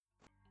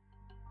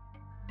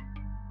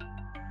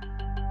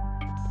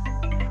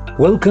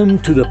Welcome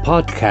to the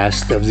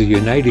podcast of the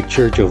United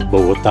Church of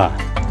Bogota.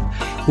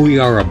 We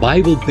are a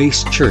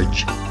Bible-based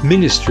church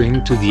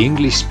ministering to the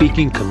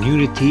English-speaking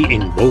community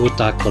in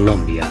Bogota,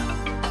 Colombia.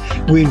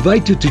 We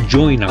invite you to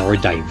join our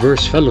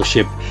diverse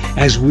fellowship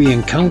as we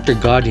encounter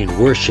God in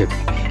worship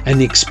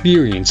and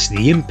experience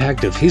the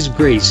impact of His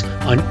grace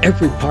on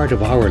every part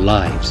of our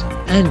lives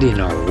and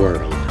in our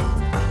world.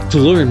 To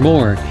learn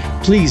more,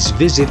 please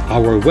visit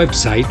our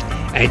website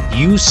at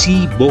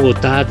ucbogota.org.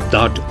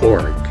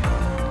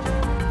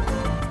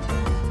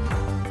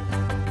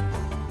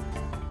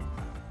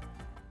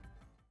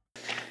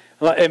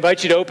 I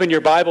invite you to open your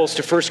Bibles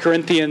to 1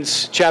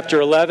 Corinthians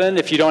chapter 11.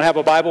 If you don't have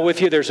a Bible with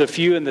you, there's a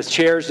few in the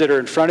chairs that are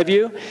in front of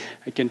you.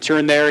 You can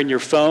turn there in your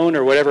phone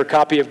or whatever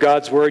copy of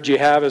God's Word you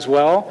have as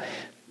well.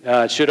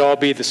 It should all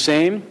be the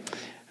same.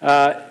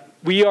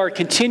 We are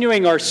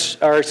continuing our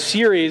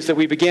series that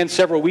we began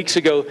several weeks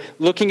ago,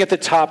 looking at the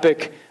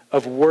topic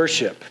of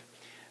worship.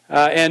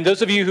 And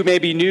those of you who may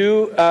be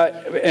new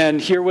and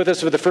here with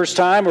us for the first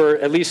time, or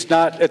at least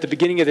not at the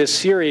beginning of this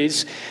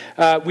series,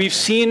 we've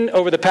seen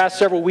over the past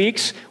several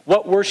weeks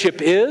what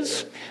worship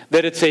is,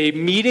 that it's a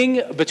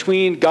meeting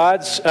between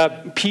God's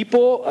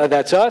people,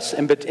 that's us,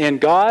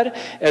 and God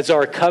as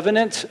our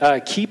covenant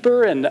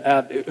keeper and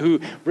who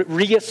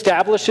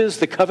reestablishes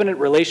the covenant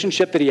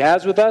relationship that He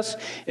has with us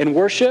in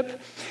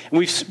worship.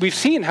 We've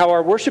seen how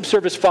our worship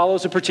service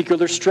follows a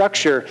particular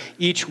structure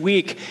each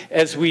week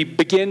as we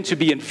begin to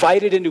be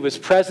invited into His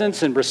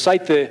presence and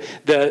recite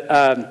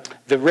the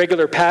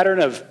regular pattern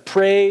of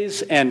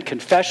praise and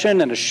confession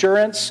and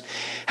assurance.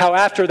 How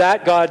after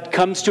that God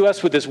comes to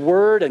us with His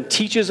Word and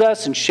teaches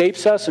us and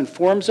shapes us and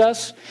forms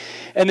us.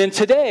 And then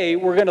today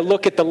we're going to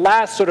look at the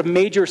last sort of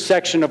major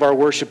section of our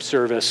worship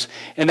service,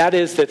 and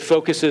that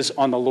focuses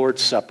on the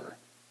Lord's Supper.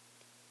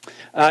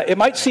 It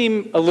might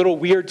seem a little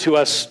weird to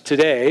us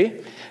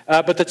today,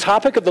 but the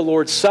topic of the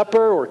Lord's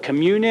Supper or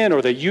communion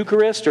or the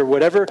Eucharist or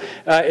whatever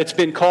it's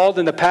been called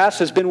in the past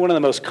has been one of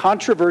the most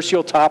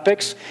controversial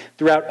topics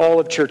throughout all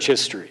of church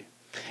history.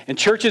 And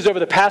churches over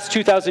the past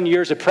 2,000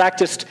 years have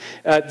practiced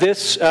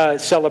this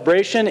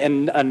celebration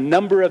in a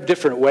number of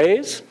different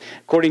ways,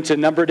 according to a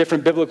number of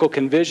different biblical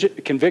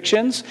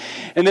convictions.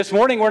 And this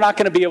morning, we're not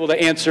going to be able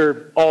to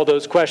answer all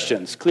those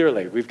questions,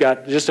 clearly. We've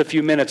got just a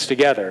few minutes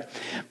together.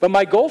 But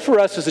my goal for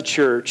us as a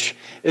church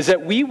is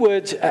that we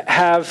would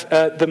have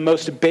the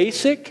most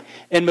basic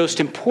and most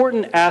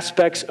important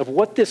aspects of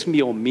what this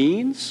meal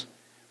means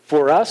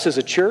for us as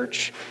a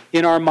church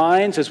in our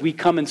minds as we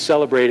come and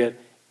celebrate it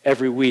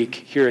every week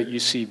here at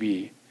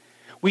UCB.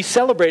 We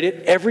celebrate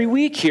it every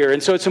week here,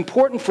 and so it's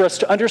important for us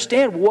to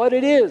understand what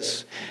it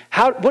is.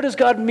 What does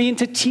God mean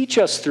to teach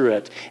us through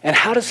it, and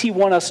how does He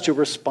want us to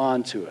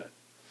respond to it?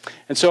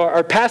 And so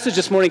our passage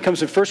this morning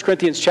comes in 1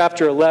 Corinthians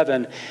chapter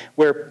 11,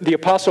 where the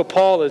Apostle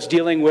Paul is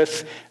dealing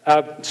with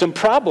some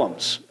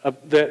problems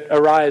that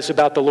arise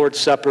about the Lord's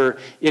Supper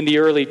in the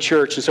early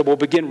church. And so we'll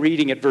begin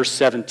reading at verse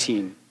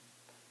 17.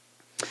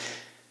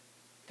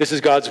 This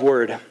is God's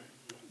Word.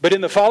 But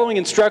in the following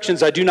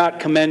instructions I do not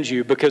commend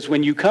you, because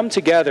when you come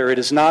together, it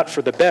is not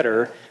for the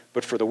better,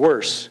 but for the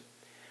worse.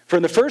 For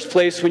in the first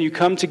place, when you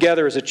come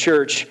together as a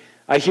church,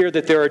 I hear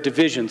that there are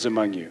divisions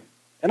among you.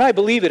 And I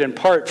believe it in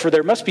part, for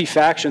there must be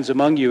factions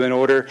among you in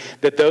order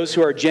that those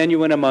who are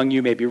genuine among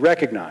you may be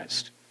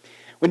recognized.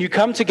 When you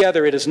come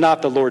together, it is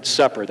not the Lord's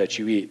Supper that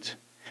you eat.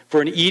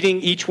 For in eating,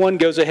 each one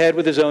goes ahead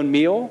with his own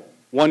meal.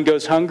 One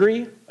goes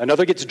hungry,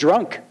 another gets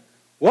drunk.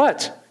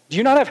 What? Do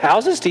you not have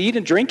houses to eat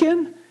and drink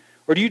in?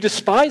 Or do you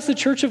despise the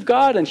church of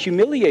God and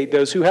humiliate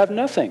those who have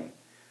nothing?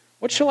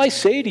 What shall I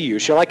say to you?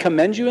 Shall I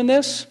commend you in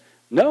this?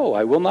 No,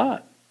 I will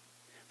not.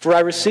 For I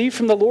received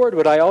from the Lord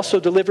what I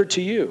also delivered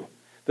to you,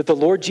 that the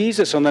Lord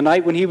Jesus, on the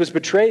night when He was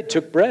betrayed,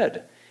 took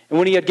bread. And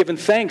when He had given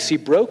thanks, He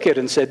broke it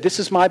and said, "This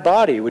is my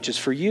body, which is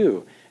for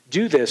you.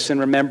 Do this in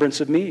remembrance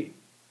of me."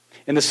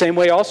 In the same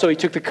way also He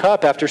took the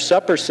cup after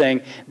supper,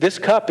 saying, "This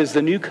cup is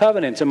the new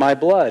covenant in my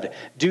blood.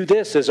 Do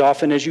this as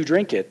often as you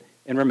drink it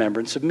in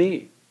remembrance of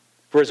me.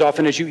 For as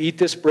often as you eat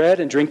this bread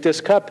and drink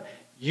this cup,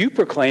 you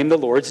proclaim the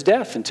Lord's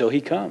death until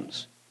He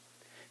comes.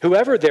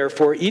 Whoever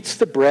therefore eats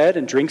the bread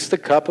and drinks the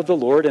cup of the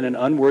Lord in an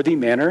unworthy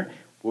manner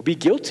will be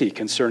guilty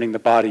concerning the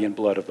body and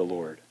blood of the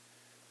Lord.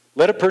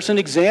 Let a person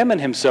examine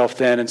himself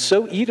then, and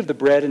so eat of the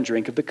bread and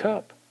drink of the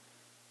cup.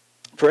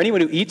 For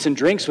anyone who eats and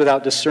drinks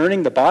without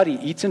discerning the body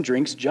eats and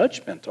drinks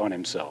judgment on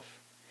himself.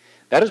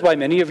 That is why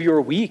many of you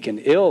are weak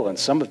and ill, and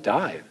some have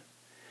died.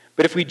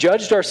 But if we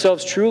judged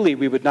ourselves truly,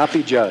 we would not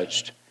be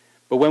judged.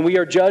 But when we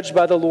are judged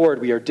by the Lord,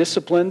 we are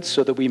disciplined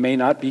so that we may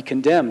not be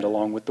condemned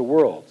along with the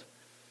world.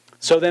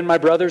 So then, my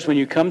brothers, when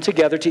you come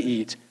together to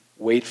eat,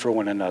 wait for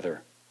one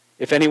another.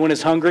 If anyone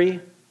is hungry,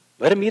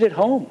 let him eat at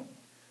home,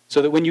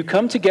 so that when you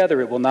come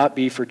together, it will not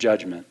be for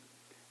judgment.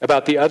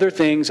 About the other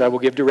things, I will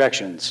give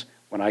directions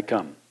when I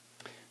come.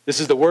 This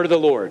is the word of the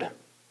Lord.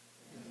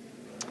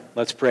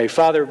 Let's pray.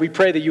 Father, we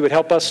pray that you would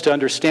help us to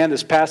understand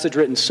this passage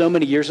written so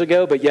many years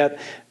ago, but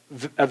yet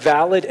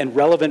valid and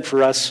relevant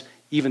for us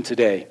even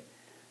today.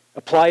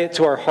 Apply it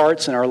to our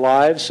hearts and our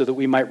lives so that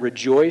we might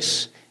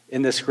rejoice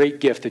in this great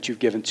gift that you've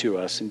given to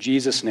us. In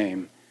Jesus'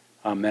 name,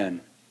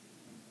 amen.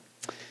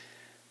 A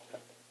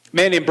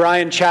man named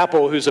Brian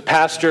Chappell, who's a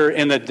pastor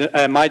in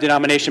my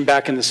denomination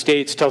back in the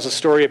States, tells a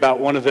story about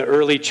one of the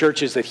early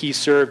churches that he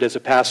served as a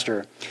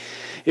pastor.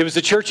 It was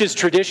the church's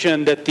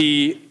tradition that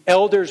the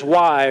elders'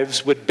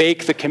 wives would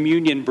bake the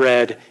communion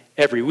bread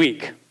every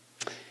week.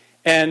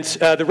 And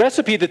the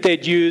recipe that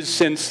they'd used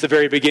since the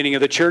very beginning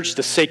of the church,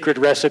 the sacred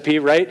recipe,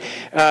 right,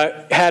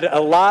 had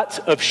a lot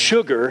of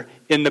sugar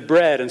in the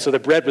bread. And so the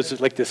bread was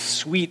like this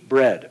sweet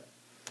bread,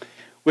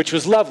 which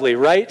was lovely,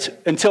 right?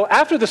 Until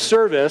after the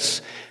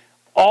service,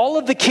 all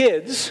of the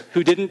kids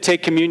who didn't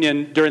take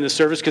communion during the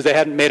service because they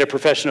hadn't made a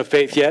profession of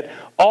faith yet,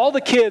 all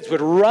the kids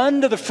would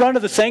run to the front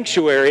of the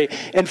sanctuary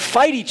and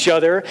fight each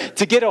other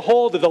to get a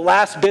hold of the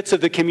last bits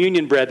of the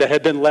communion bread that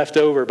had been left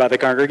over by the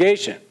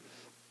congregation.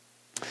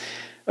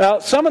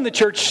 Well, some in the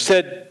church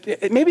said,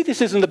 maybe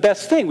this isn't the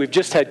best thing. We've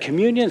just had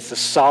communion. It's a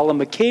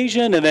solemn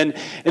occasion. And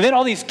then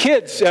all these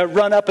kids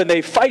run up and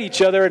they fight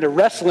each other and are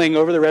wrestling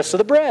over the rest of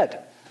the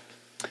bread.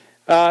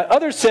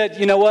 Others said,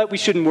 you know what? We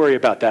shouldn't worry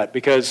about that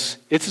because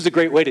this is a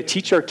great way to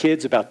teach our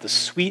kids about the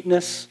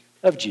sweetness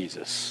of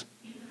Jesus.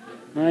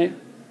 Right?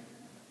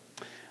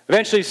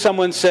 Eventually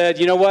someone said,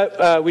 you know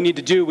what we need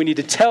to do? We need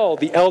to tell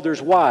the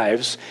elders'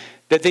 wives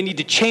that they need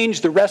to change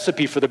the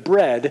recipe for the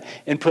bread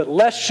and put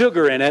less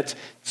sugar in it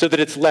so that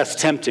it's less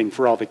tempting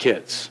for all the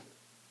kids.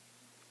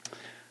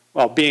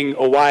 Well, being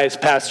a wise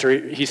pastor,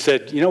 he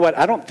said, you know what,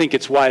 I don't think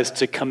it's wise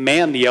to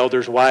command the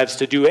elders' wives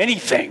to do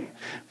anything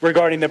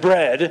regarding the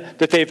bread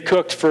that they've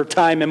cooked for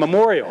time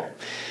immemorial.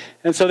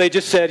 And so they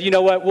just said, you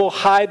know what, we'll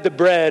hide the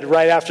bread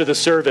right after the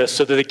service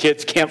so that the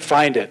kids can't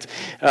find it.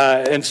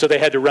 And so they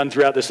had to run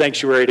throughout the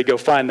sanctuary to go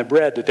find the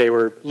bread that they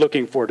were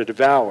looking for to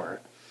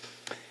devour.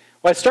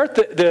 Well, I start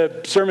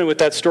the sermon with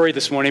that story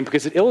this morning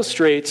because it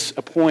illustrates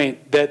a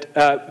point that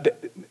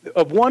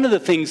one of the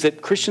things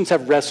that Christians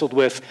have wrestled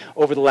with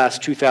over the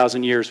last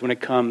 2,000 years when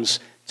it comes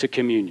to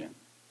communion.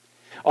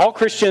 All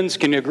Christians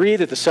can agree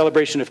that the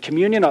celebration of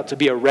communion ought to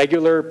be a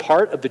regular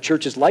part of the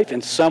church's life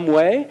in some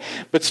way,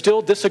 but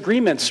still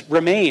disagreements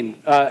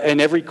remain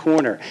in every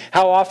corner.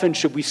 How often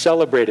should we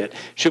celebrate it?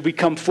 Should we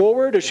come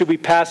forward or should we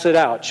pass it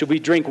out? Should we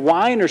drink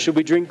wine or should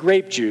we drink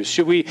grape juice?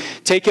 Should we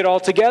take it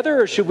all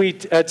together or should we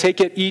take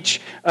it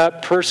each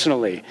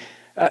personally?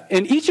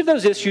 And each of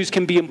those issues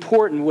can be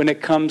important when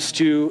it comes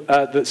to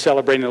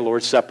celebrating the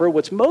Lord's Supper.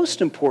 What's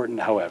most important,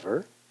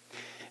 however,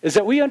 is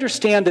that we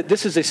understand that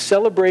this is a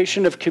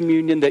celebration of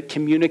communion that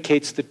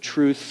communicates the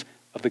truth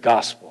of the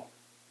gospel.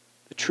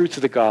 The truth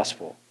of the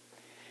gospel.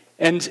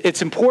 And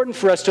it's important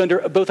for us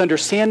to both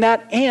understand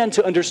that and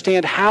to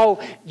understand how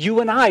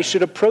you and I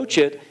should approach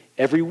it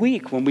every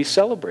week when we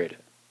celebrate it.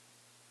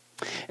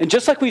 And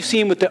just like we've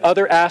seen with the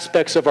other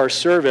aspects of our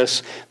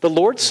service, the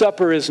Lord's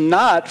Supper is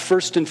not,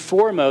 first and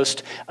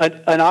foremost,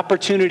 an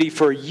opportunity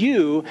for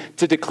you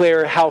to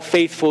declare how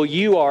faithful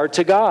you are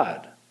to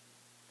God.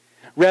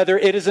 Rather,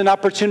 it is an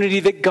opportunity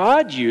that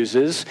God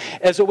uses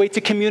as a way to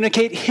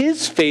communicate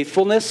his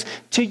faithfulness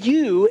to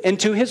you and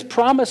to his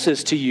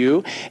promises to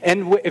you,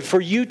 and for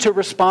you to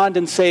respond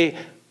and say,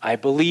 I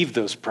believe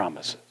those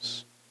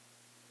promises.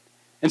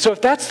 And so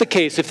if that's the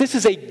case, if this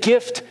is a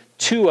gift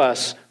to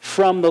us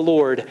from the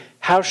Lord,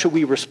 how should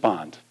we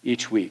respond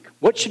each week?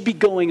 What should be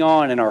going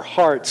on in our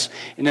hearts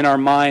and in our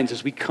minds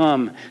as we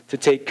come to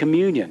take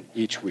communion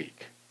each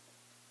week?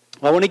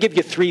 Well, I want to give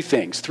you three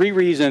things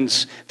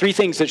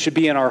that should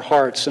be in our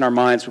hearts and our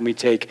minds when we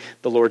take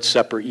the Lord's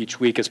Supper each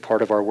week as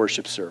part of our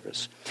worship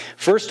service.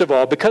 First of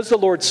all, because the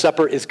Lord's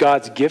Supper is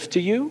God's gift to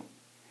you,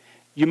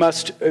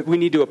 we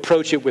need to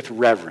approach it with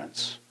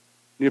reverence.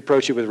 We need to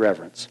approach it with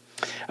reverence.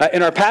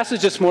 In our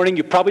passage this morning,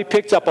 you probably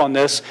picked up on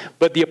this,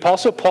 but the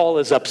Apostle Paul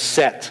is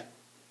upset,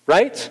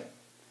 right?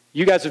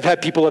 You guys have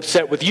had people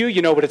upset with you.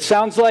 You know what it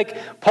sounds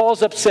like.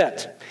 Paul's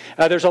upset.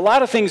 There's a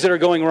lot of things that are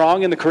going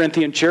wrong in the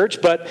Corinthian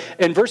church, but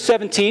in verse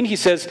 17, he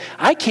says,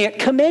 I can't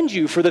commend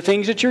you for the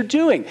things that you're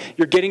doing.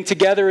 You're getting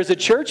together as a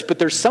church, but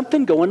there's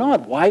something going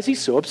on. Why is he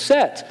so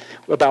upset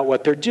about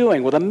what they're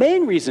doing? Well, the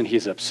main reason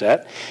he's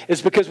upset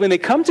is because when they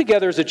come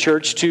together as a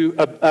church to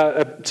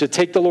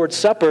take the Lord's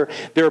Supper,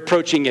 they're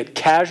approaching it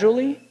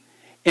casually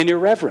and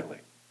irreverently,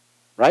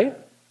 right?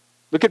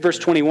 Look at verse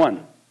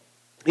 21.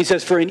 He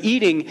says, for in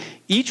eating,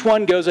 each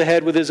one goes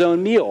ahead with his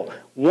own meal.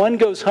 One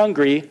goes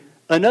hungry,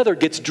 another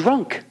gets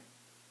drunk.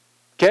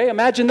 Okay,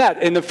 imagine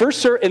that. In the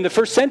first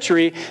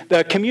century,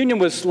 the communion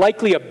was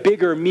likely a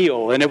bigger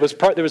meal, and there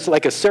was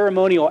like a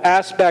ceremonial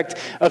aspect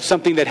of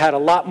something that had a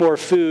lot more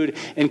food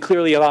and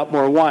clearly a lot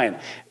more wine.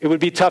 It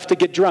would be tough to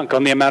get drunk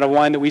on the amount of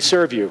wine that we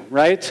serve you,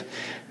 right?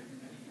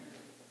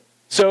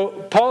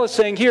 So Paul is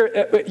saying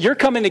here, you're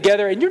coming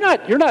together and you're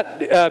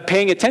not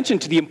paying attention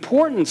to the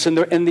importance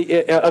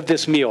of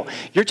this meal.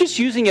 You're just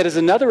using it as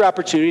another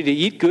opportunity to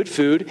eat good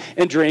food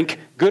and drink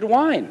good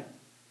wine.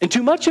 And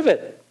too much of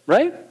it,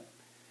 right?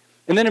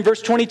 And then in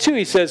verse 22,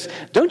 he says,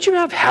 don't you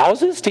have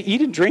houses to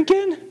eat and drink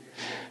in?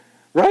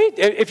 Right?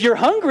 If you're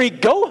hungry,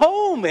 go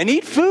home and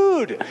eat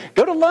food.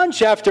 Go to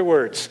lunch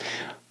afterwards.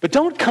 But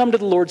don't come to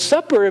the Lord's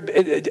Supper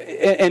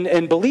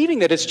and believing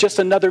that it's just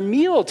another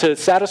meal to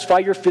satisfy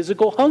your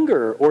physical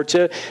hunger or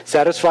to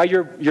satisfy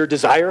your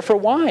desire for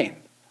wine.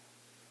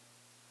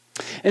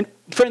 And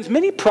friends,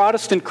 many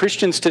Protestant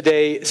Christians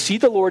today see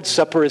the Lord's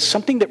Supper as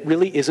something that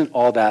really isn't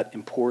all that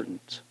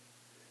important.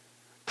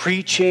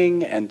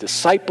 Preaching and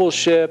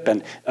discipleship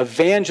and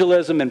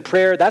evangelism and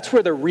prayer, that's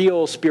where the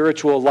real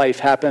spiritual life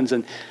happens.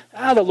 And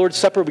the Lord's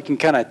Supper, we can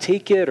kind of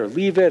take it or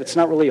leave it. It's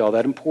not really all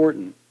that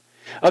important.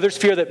 Others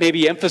fear that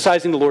maybe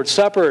emphasizing the Lord's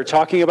Supper or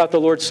talking about the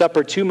Lord's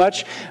Supper too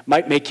much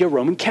might make you a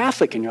Roman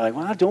Catholic. And you're like,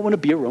 well, I don't want to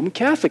be a Roman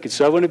Catholic. And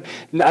so I want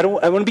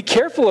to be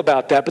careful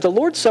about that. But the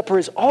Lord's Supper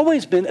has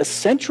always been a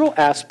central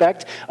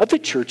aspect of the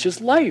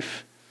church's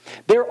life.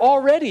 They're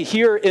already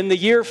here in the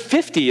year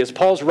 50, as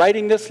Paul's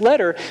writing this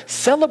letter,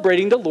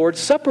 celebrating the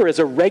Lord's Supper as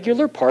a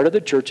regular part of the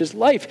church's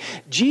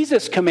life.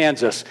 Jesus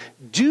commands us,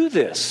 do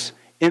this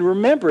in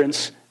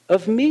remembrance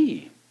of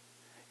me.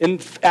 In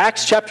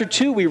Acts chapter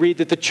 2, we read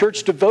that the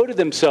church devoted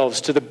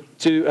themselves to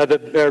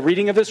the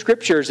reading of the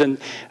scriptures and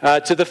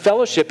to the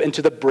fellowship and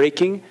to the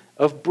breaking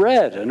of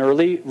bread, an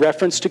early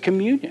reference to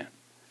communion.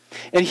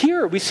 And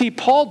here we see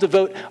Paul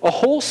devote a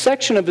whole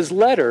section of his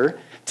letter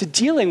to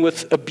dealing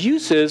with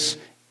abuses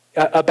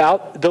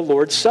about the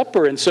Lord's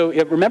Supper. And so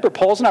remember,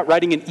 Paul's not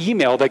writing an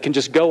email that can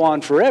just go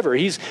on forever.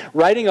 He's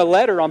writing a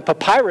letter on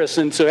papyrus,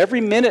 and so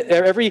every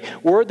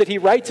word that he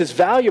writes is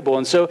valuable.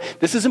 And so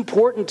this is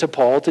important to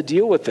Paul to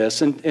deal with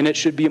this, and it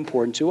should be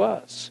important to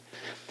us.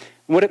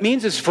 And what it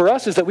means is for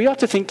us is that we ought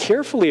to think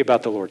carefully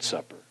about the Lord's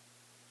Supper.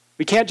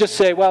 We can't just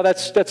say, well,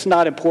 that's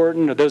not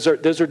important, or those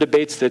are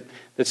debates that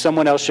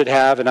someone else should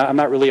have, and I'm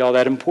not really all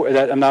that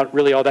important. I'm not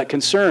really all that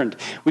concerned.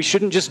 We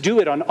shouldn't just do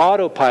it on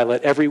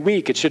autopilot every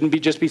week. It shouldn't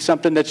be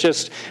something that's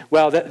just,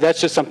 well, that's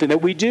just something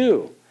that we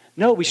do.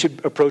 No, we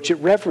should approach it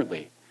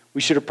reverently.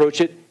 We should approach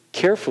it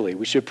carefully.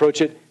 We should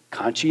approach it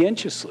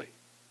conscientiously.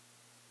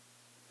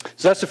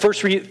 So that's the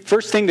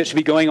first thing that should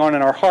be going on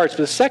in our hearts.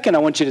 But the second I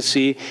want you to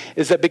see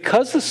is that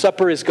because the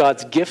supper is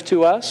God's gift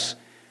to us,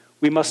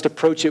 we must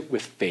approach it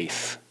with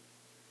faith.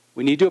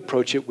 We need to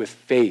approach it with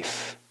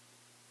faith.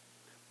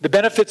 The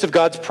benefits of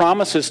God's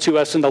promises to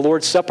us in the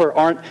Lord's Supper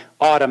aren't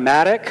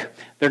automatic.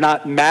 They're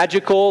not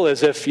magical,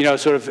 as if,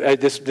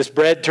 this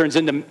bread turns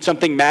into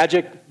something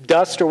magic,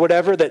 dust or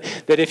whatever, that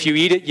if you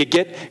eat it, you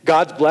get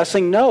God's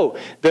blessing. No,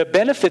 the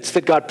benefits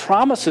that God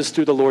promises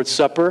through the Lord's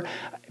Supper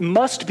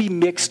must be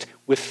mixed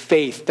with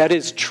faith. That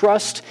is,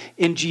 trust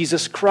in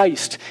Jesus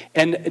Christ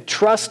and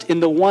trust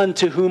in the one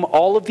to whom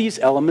all of these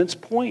elements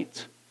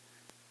point.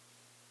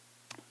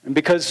 And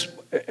because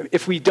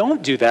if we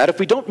don't do that, if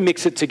we don't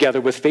mix it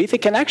together with faith,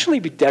 it can actually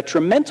be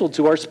detrimental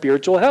to our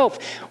spiritual health.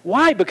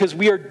 Why? Because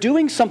we are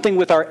doing something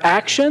with our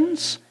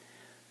actions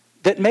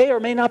that may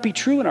or may not be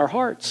true in our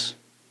hearts.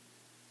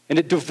 And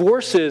it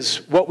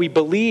divorces what we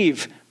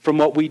believe from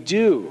what we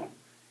do,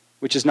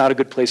 which is not a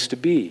good place to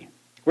be.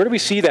 Where do we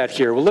see that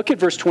here? Well, look at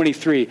verse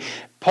 23.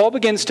 Paul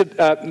begins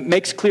to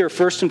makes clear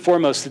first and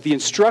foremost that the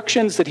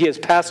instructions that he has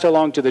passed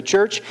along to the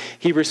church,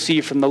 he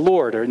received from the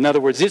Lord. Or in other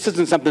words, this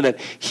isn't something that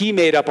he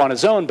made up on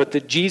his own, but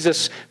that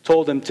Jesus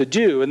told him to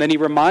do. And then he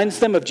reminds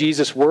them of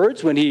Jesus'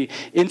 words when he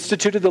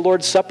instituted the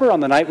Lord's Supper on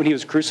the night when he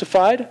was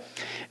crucified.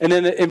 And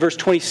then in verse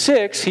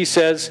 26, he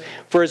says,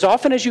 "For as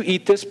often as you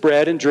eat this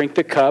bread and drink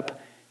the cup,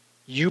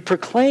 you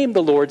proclaim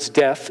the Lord's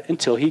death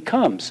until he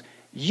comes."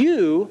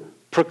 You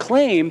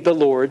proclaim the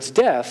Lord's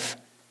death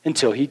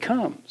until he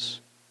comes.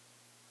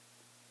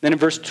 Then in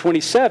verse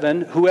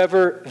 27,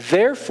 "Whoever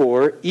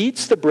therefore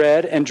eats the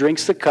bread and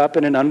drinks the cup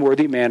in an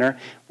unworthy manner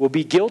will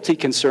be guilty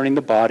concerning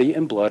the body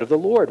and blood of the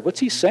Lord."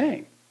 What's he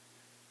saying?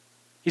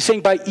 He's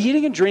saying by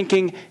eating and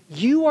drinking,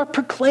 you are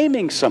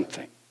proclaiming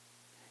something.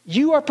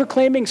 You are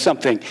proclaiming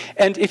something.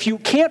 And if you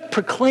can't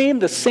proclaim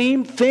the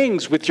same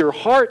things with your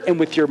heart and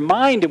with your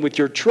mind and with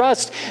your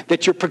trust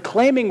that you're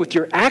proclaiming with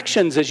your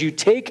actions as you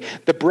take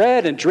the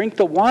bread and drink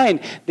the wine,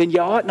 then you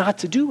ought not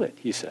to do it,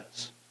 he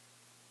says.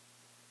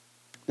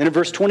 Then in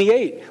verse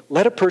 28,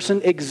 "Let a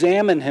person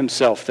examine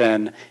himself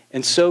then,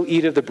 and so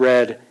eat of the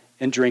bread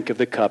and drink of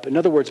the cup." In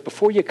other words,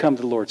 before you come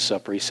to the Lord's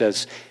Supper, he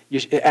says, you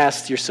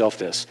ask yourself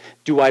this: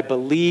 do I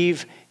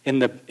believe in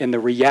the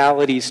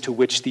realities to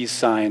which these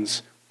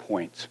signs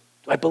point?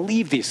 Do I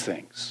believe these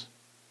things?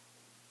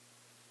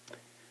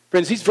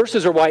 Friends, these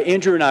verses are why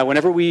Andrew and I,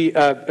 whenever we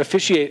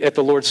officiate at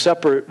the Lord's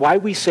Supper, why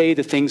we say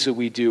the things that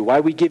we do, why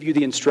we give you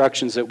the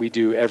instructions that we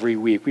do every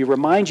week. We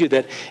remind you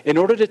that in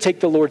order to take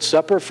the Lord's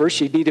Supper, first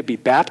you need to be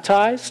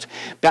baptized.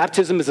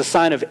 Baptism is a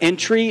sign of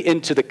entry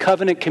into the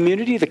covenant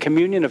community, the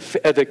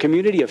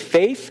community of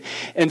faith.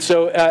 And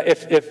so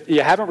if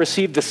you haven't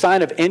received the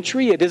sign of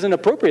entry, it isn't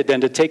appropriate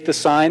then to take the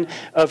sign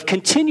of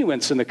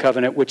continuance in the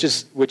covenant, which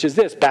is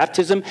this.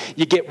 Baptism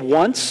you get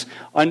once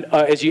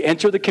as you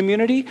enter the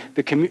community.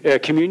 The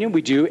communion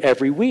we do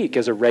every week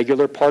as a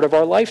regular part of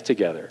our life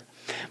together.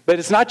 But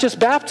it's not just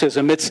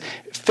baptism, it's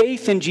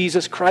faith in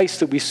Jesus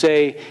Christ that we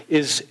say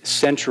is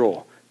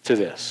central to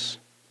this.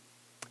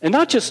 And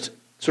not just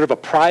sort of a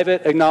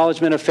private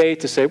acknowledgement of faith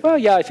to say, well,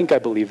 yeah, I think I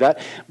believe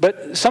that,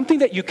 but something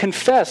that you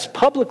confess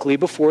publicly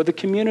before the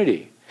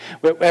community.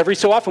 Every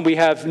so often we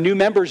have new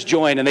members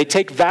join and they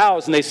take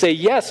vows and they say,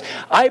 yes,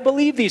 I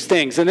believe these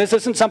things. And this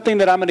isn't something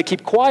that I'm going to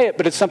keep quiet,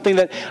 but it's something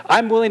that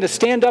I'm willing to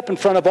stand up in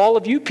front of all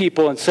of you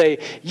people and say,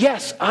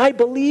 yes, I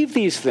believe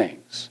these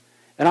things.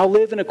 And I'll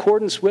live in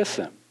accordance with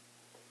them.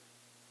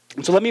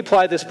 And so let me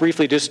apply this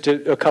briefly just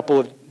to a couple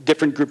of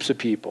different groups of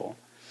people.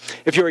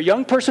 If you're a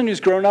young person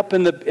who's grown up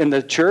in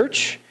the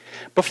church,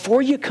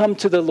 before you come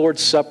to the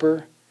Lord's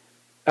Supper,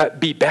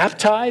 be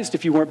baptized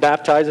if you weren't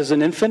baptized as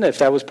an infant, if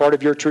that was part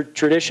of your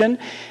tradition.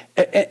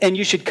 And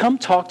you should come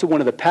talk to one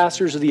of the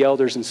pastors or the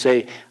elders and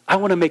say, I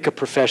want to make a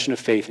profession of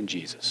faith in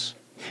Jesus.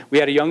 We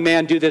had a young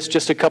man do this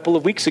just a couple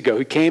of weeks ago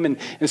who came and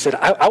said,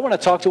 I want to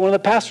talk to one of the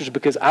pastors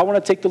because I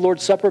want to take the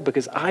Lord's Supper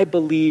because I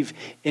believe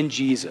in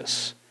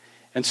Jesus.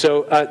 And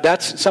so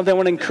that's something I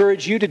want to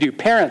encourage you to do.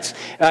 Parents,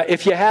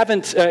 if you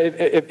haven't,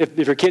 if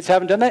your kids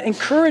haven't done that,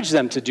 encourage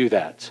them to do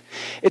that.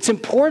 It's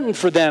important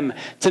for them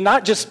to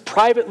not just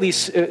privately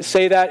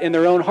say that in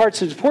their own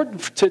hearts. It's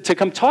important to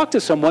come talk to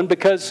someone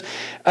because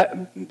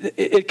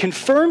it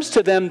confirms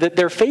to them that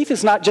their faith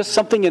is not just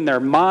something in their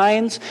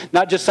minds,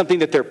 not just something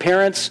that their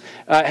parents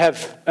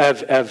have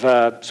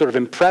sort of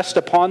impressed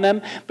upon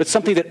them, but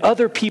something that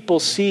other people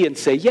see and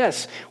say,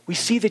 yes, we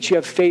see that you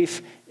have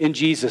faith in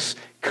Jesus.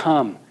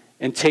 Come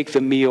and take the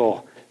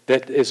meal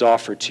that is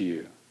offered to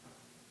you.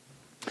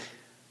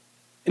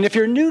 And if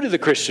you're new to the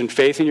Christian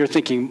faith and you're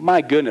thinking,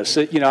 my goodness,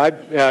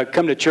 I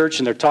come to church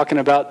and they're talking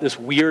about this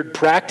weird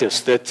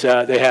practice that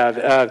they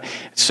have.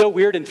 It's so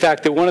weird, in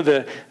fact, that one of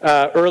the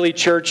early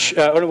church,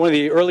 one of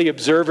the early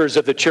observers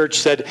of the church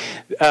said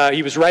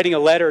he was writing a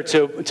letter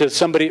to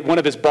somebody, one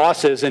of his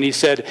bosses, and he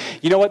said,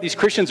 you know what, these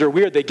Christians are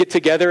weird. They get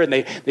together and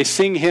they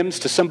sing hymns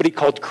to somebody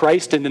called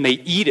Christ and then they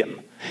eat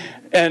him.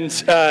 And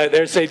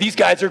they say, these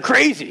guys are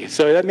crazy.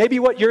 So that may be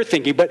what you're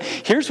thinking. But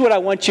here's what I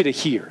want you to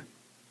hear.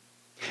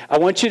 I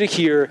want you to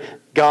hear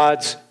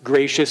God's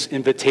gracious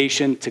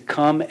invitation to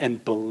come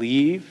and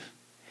believe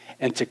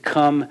and to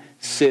come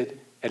sit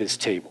at his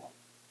table.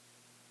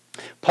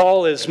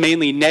 Paul is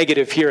mainly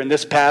negative here in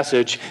this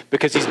passage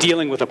because he's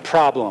dealing with a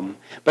problem.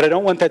 But I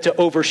don't want that to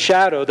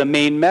overshadow the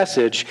main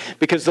message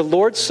because the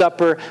Lord's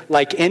Supper,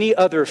 like any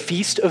other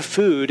feast of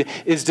food,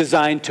 is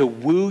designed to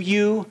woo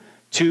you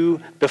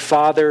to the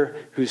Father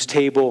whose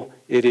table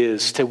it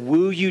is, to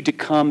woo you to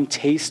come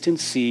taste and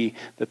see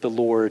that the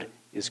Lord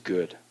is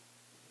good.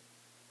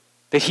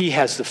 That he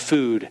has the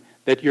food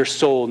that your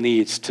soul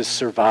needs to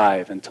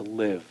survive and to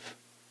live.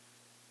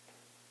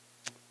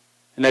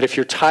 And that if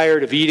you're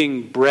tired of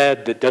eating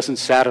bread that doesn't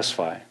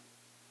satisfy,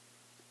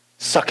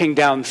 sucking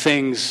down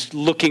things,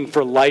 looking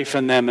for life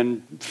in them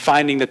and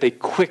finding that they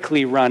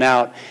quickly run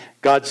out,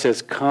 God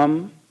says,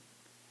 come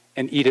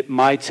and eat at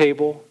my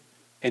table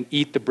and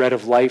eat the bread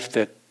of life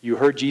that you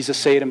heard Jesus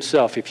say it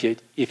himself. If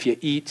you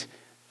eat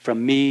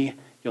from me,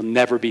 you'll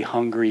never be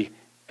hungry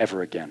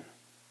ever again.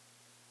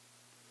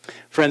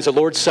 Friends, the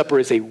Lord's Supper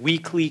is a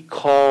weekly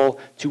call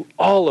to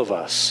all of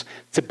us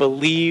to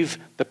believe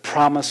the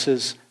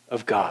promises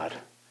of God,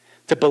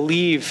 to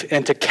believe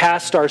and to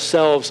cast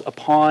ourselves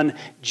upon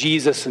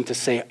Jesus and to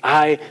say,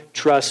 I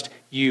trust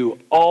you.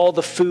 All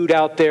the food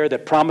out there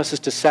that promises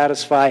to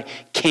satisfy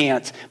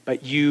can't,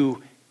 but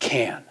you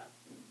can.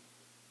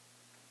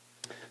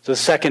 So the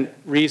second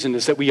reason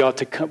is that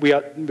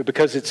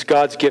because it's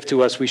God's gift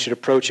to us, we should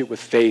approach it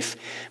with faith.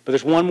 But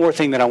there's one more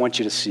thing that I want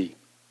you to see.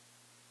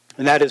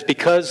 And that is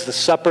because the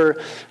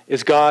supper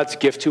is God's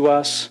gift to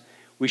us,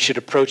 we should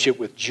approach it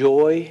with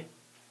joy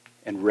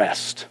and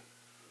rest.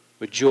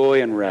 With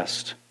joy and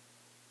rest.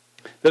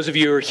 Those of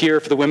you who are here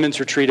for the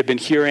women's retreat have been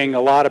hearing a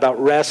lot about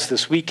rest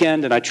this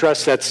weekend, and I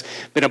trust that's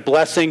been a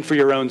blessing for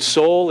your own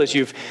soul as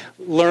you've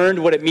learned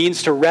what it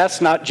means to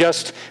rest, not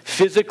just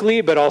physically,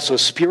 but also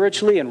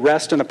spiritually, and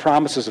rest in the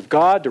promises of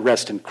God, to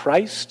rest in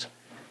Christ.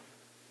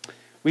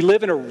 We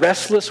live in a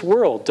restless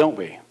world, don't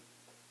we?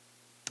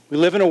 We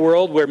live in a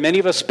world where many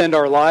of us spend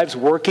our lives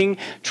working,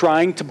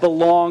 trying to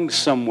belong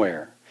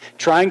somewhere.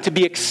 Trying to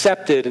be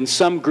accepted in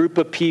some group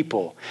of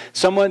people.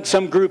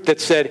 Some group that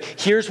said,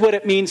 here's what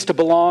it means to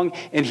belong,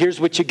 and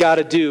here's what you got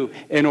to do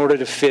in order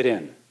to fit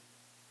in.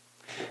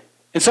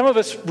 And some of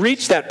us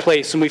reach that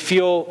place and we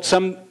feel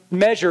some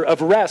measure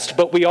of rest,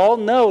 but we all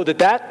know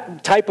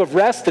that type of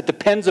rest that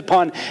depends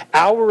upon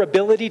our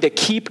ability to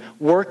keep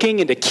working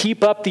and to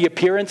keep up the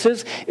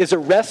appearances is a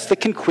rest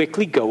that can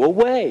quickly go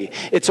away.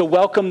 It's a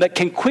welcome that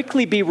can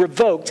quickly be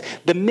revoked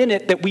the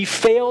minute that we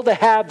fail to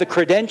have the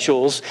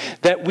credentials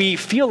that we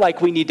feel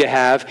like we need to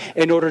have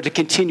in order to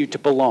continue to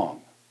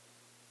belong.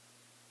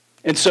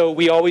 And so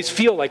we always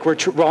feel like we're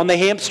on the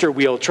hamster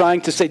wheel trying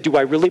to say, do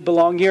I really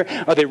belong here?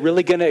 Are they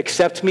really going to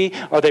accept me?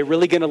 Are they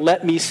really going to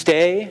let me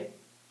stay?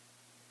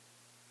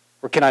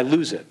 Or can I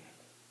lose it?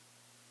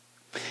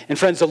 And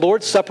friends, the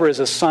Lord's Supper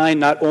is a sign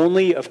not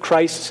only of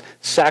Christ's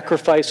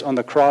sacrifice on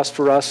the cross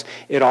for us,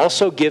 it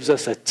also gives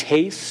us a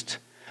taste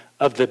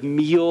of the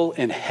meal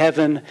in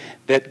heaven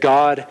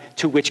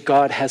to which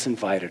God has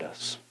invited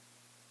us.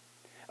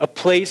 A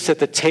place at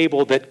the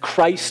table that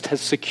Christ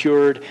has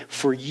secured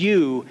for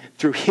you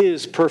through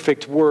his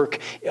perfect work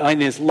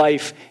in his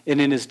life and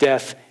in his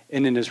death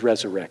and in his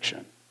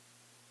resurrection.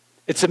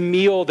 It's a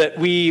meal that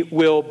we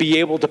will be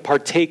able to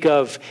partake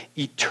of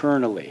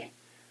eternally.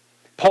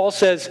 Paul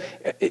says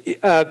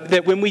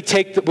that when we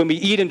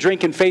eat and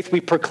drink in faith, we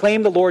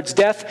proclaim the Lord's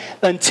death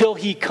until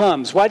he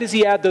comes. Why does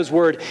he add those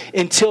words,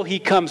 until he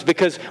comes?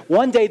 Because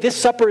one day this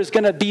supper is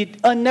going to be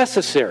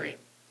unnecessary.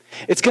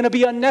 It's going to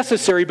be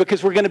unnecessary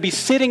because we're going to be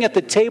sitting at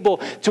the table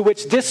to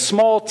which this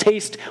small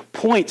taste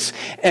points.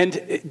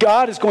 And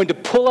God is going to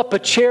pull up a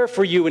chair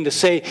for you and to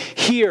say,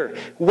 here,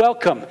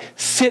 welcome,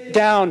 sit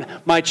down,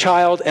 my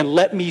child, and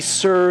let me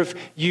serve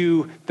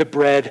you the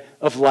bread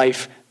of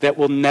life that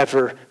will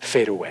never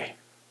fade away.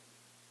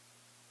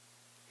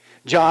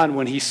 John,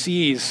 when he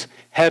sees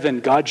heaven,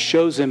 God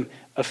shows him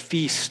a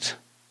feast.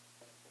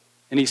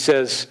 And he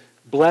says,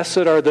 blessed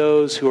are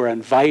those who are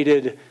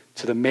invited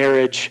to the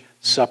marriage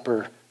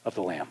supper of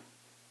the Lamb.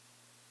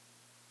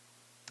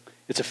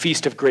 It's a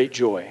feast of great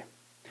joy,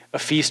 a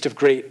feast of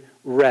great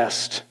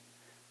rest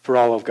for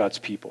all of God's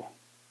people.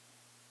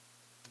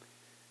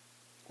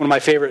 One of my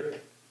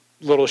favorite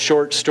little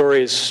short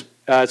stories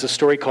is a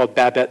story called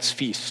Babette's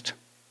Feast.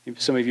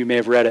 Some of you may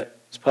have read it.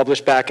 It's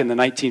published back in the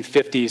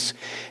 1950s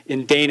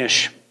in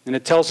Danish, and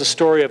it tells the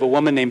story of a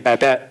woman named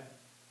Babette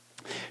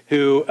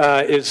who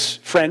is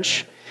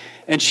French,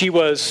 and she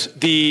was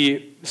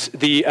the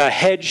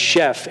head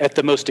chef at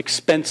the most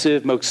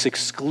expensive, most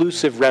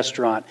exclusive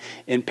restaurant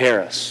in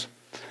Paris.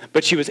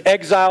 But she was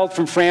exiled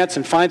from France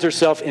and finds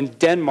herself in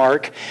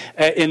Denmark,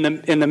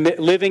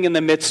 living in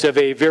the midst of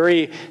a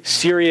very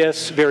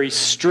serious, very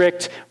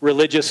strict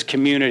religious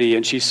community.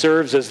 And she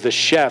serves as the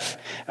chef,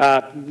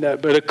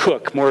 but a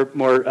cook,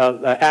 more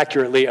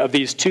accurately, of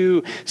these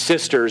two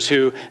sisters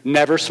who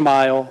never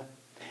smile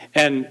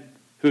and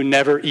who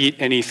never eat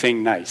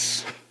anything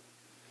nice.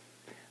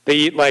 They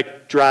eat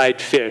like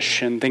dried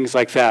fish and things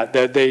like that.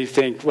 They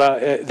think, well,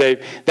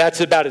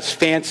 that's about as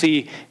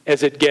fancy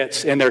as it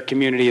gets in their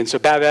community. And so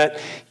Babette,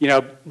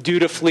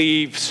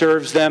 dutifully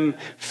serves them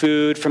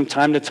food from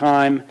time to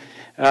time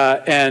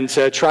and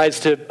tries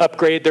to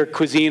upgrade their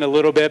cuisine a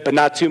little bit, but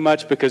not too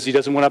much because he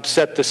doesn't want to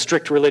upset the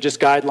strict religious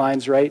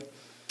guidelines, right?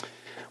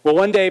 Well,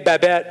 one day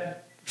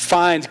Babette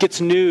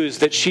gets news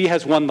that she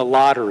has won the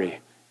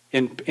lottery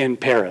in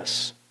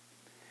Paris.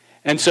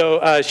 And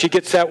so she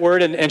gets that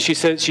word, and she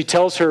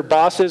tells her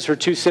bosses, her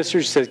two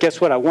sisters, she says, guess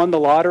what? I won the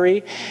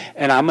lottery,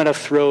 and I'm going to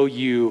throw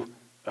you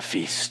a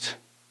feast.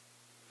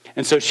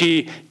 And so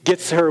she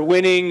gets her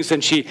winnings,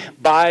 and she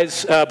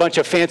buys a bunch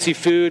of fancy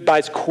food,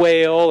 buys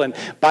quail, and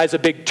buys a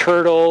big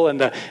turtle, and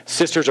the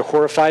sisters are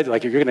horrified,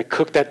 like, you're going to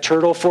cook that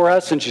turtle for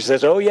us? And she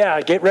says, oh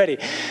yeah, get ready.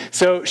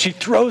 So she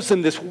throws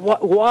them this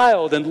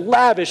wild and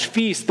lavish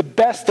feast, the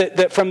best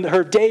that from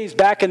her days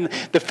back in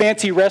the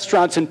fancy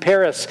restaurants in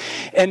Paris.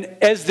 And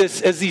as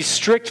these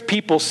strict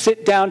people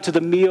sit down to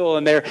the meal,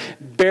 and they're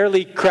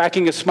barely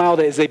cracking a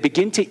smile, as they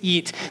begin to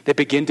eat, they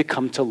begin to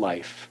come to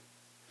life.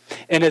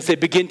 And as they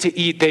begin to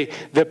eat,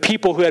 the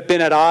people who had been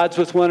at odds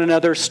with one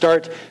another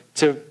start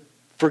to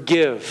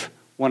forgive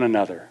one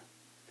another.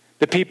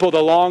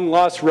 The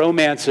long-lost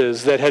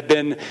romances that had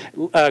been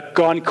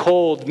gone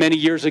cold many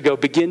years ago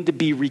begin to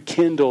be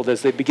rekindled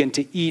as they begin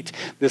to eat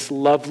this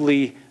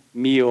lovely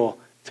meal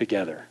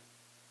together.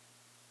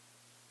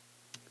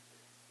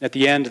 At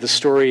the end of the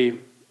story,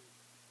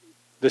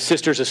 the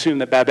sisters assume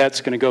that Babette's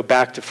going to go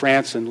back to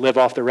France and live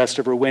off the rest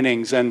of her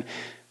winnings. And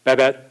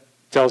Babette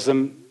tells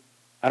them,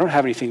 I don't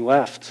have anything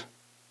left.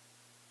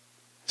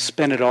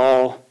 Spend it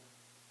all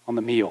on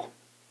the meal.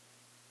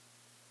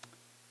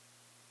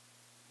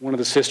 One of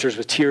the sisters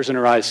with tears in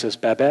her eyes says,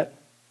 Babette,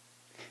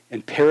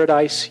 in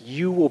paradise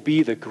you will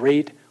be the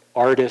great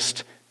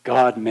artist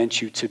God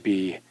meant you to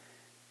be.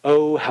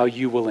 Oh, how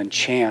you will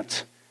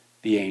enchant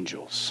the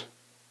angels.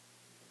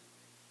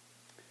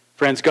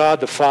 Friends, God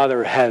the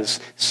Father has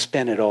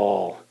spent it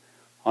all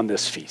on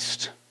this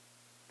feast.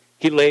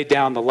 He laid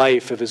down the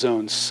life of his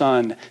own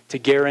Son to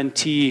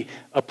guarantee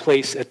a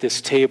place at this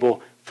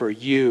table for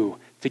you,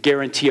 to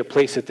guarantee a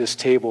place at this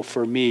table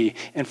for me,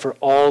 and for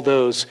all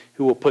those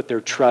who will put their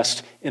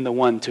trust in the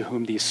one to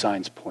whom these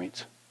signs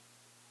point.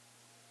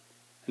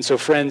 And so,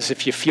 friends,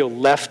 if you feel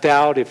left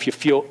out, if you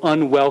feel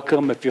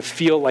unwelcome, if you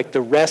feel like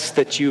the rest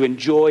that you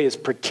enjoy is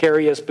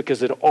precarious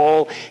because it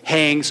all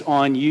hangs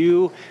on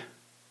you,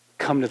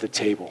 come to the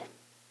table.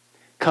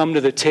 Come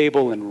to the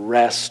table and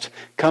rest.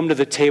 Come to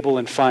the table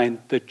and find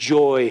the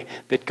joy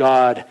that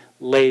God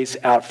lays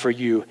out for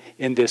you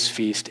in this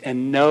feast.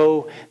 And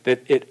know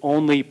that it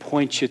only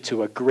points you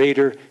to a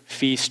greater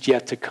feast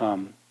yet to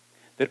come,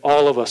 that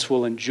all of us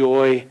will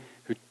enjoy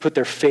who put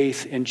their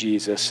faith in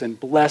Jesus. And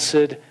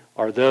blessed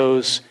are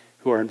those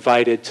who are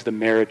invited to the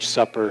marriage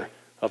supper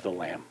of the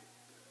Lamb.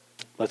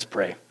 Let's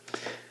pray.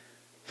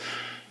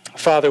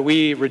 Father,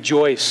 we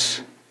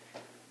rejoice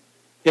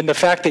in the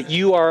fact that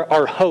you are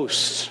our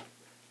hosts.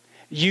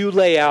 You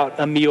lay out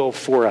a meal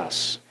for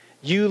us.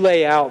 You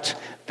lay out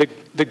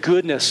the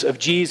goodness of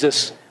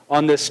Jesus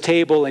on this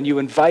table, and you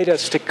invite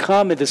us to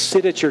come and to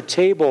sit at your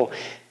table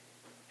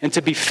and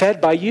to be fed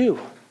by you.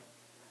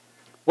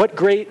 What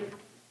great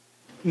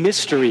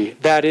mystery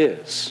that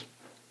is.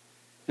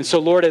 And so,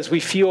 Lord, as we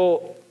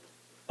feel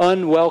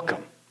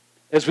unwelcome,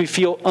 as we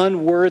feel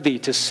unworthy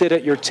to sit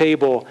at your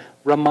table,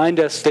 remind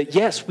us that,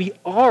 yes, we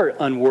are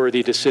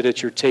unworthy to sit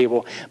at your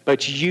table,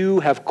 but you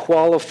have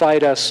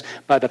qualified us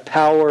by the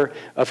power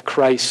of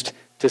Christ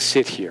to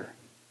sit here.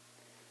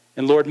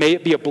 And Lord, may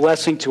it be a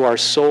blessing to our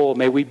soul.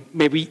 May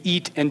we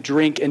eat and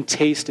drink and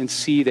taste and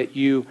see that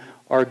you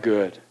are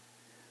good.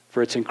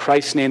 For it's in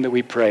Christ's name that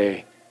we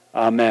pray.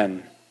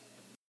 Amen.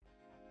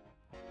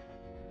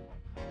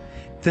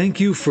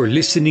 Thank you for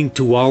listening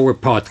to our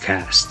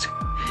podcast.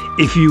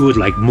 If you would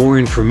like more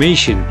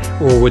information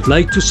or would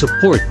like to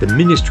support the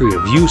ministry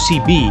of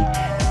UCB,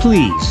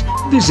 please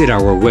visit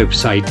our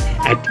website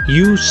at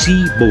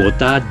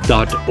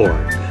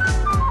ucbogota.org.